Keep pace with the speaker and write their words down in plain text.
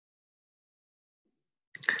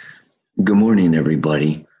Good morning,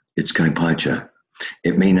 everybody. It's Kai Pacha.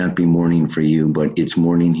 It may not be morning for you, but it's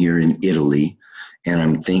morning here in Italy. And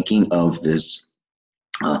I'm thinking of this.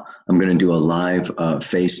 I'm going to do a live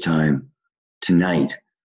FaceTime tonight,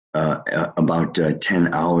 about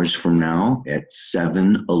 10 hours from now at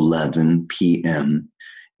 7:11 p.m.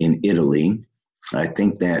 in Italy. I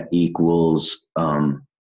think that equals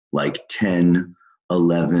like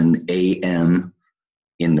 10:11 a.m.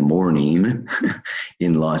 in the morning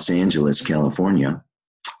in Los Angeles, California.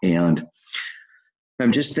 And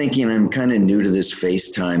I'm just thinking I'm kind of new to this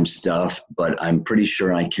FaceTime stuff, but I'm pretty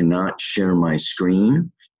sure I cannot share my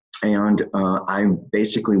screen. And I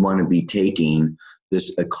basically want to be taking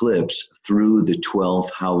this eclipse through the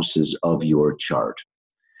 12 houses of your chart.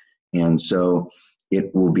 And so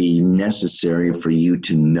it will be necessary for you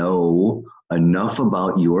to know enough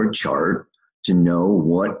about your chart to know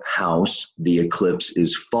what house the eclipse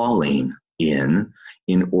is falling in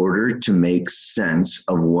order to make sense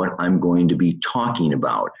of what I'm going to be talking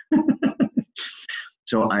about.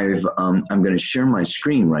 So I'm going to share my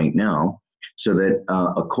screen right now so that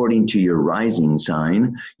according to your rising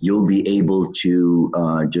sign, you'll be able to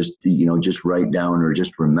just write down or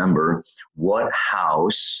just remember what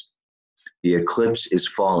house the eclipse is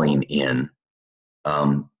falling in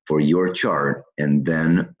for your chart, and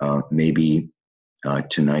then maybe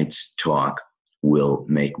tonight's talk will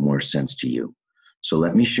make more sense to you. So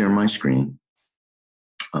let me share my screen.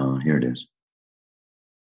 Here it is.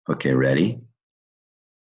 Okay, ready?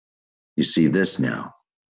 You see this now.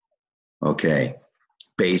 Okay,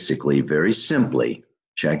 basically, very simply,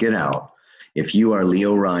 check it out. If you are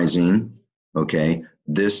Leo rising, okay,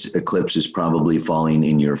 this eclipse is probably falling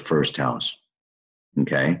in your first house,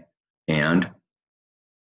 okay? And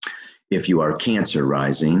if you are Cancer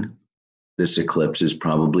rising, this eclipse is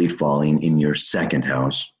probably falling in your second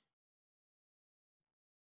house.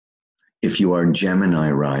 If you are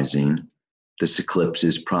Gemini rising, this eclipse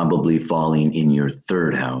is probably falling in your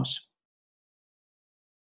third house.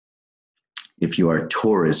 If you are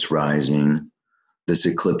Taurus rising, this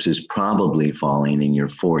eclipse is probably falling in your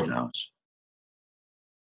fourth house.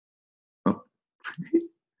 Oh.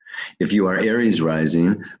 If you are Aries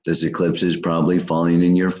rising, this eclipse is probably falling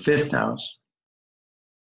in your fifth house.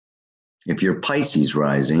 If you're Pisces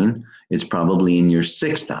rising, it's probably in your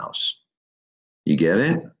sixth house. You get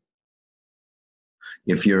it?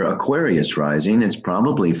 If you're Aquarius rising, it's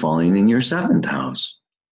probably falling in your seventh house.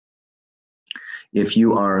 If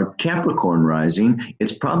you are Capricorn rising,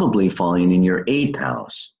 it's probably falling in your eighth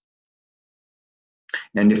house.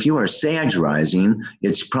 And if you are Sag rising,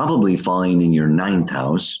 it's probably falling in your ninth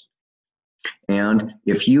house. And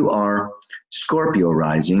if you are Scorpio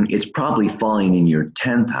rising, it's probably falling in your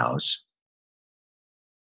 10th house.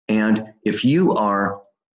 And if you are,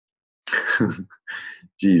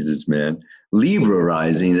 Jesus, man, Libra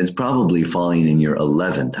rising, it's probably falling in your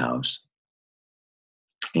 11th house.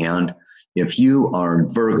 And if you are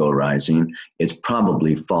Virgo rising, it's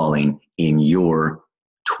probably falling in your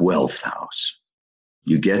 12th house.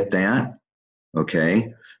 You get that?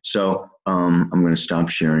 Okay. So I'm going to stop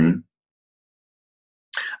sharing.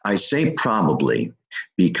 I say probably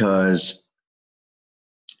because,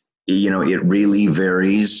 it really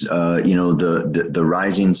varies. The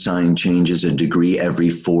rising sign changes a degree every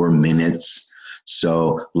 4 minutes.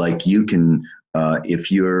 So like you can,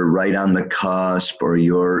 if you're right on the cusp or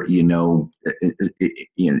you're,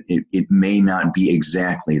 it may not be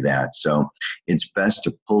exactly that. So it's best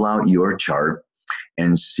to pull out your chart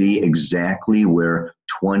and see exactly where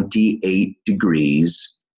 28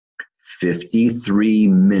 degrees, 53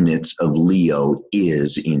 minutes of Leo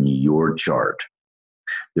is in your chart.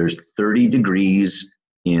 There's 30 degrees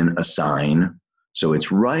in a sign, so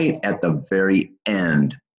it's right at the very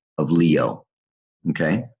end of Leo,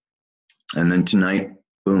 okay? And then tonight,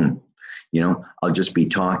 boom, I'll just be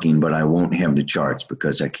talking, but I won't have the charts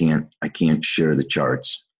because I can't share the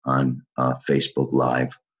charts on Facebook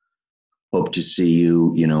Live. Hope to see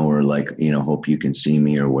you, or hope you can see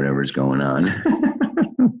me or whatever's going on.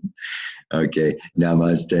 Okay,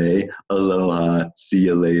 namaste, aloha, see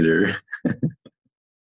you later.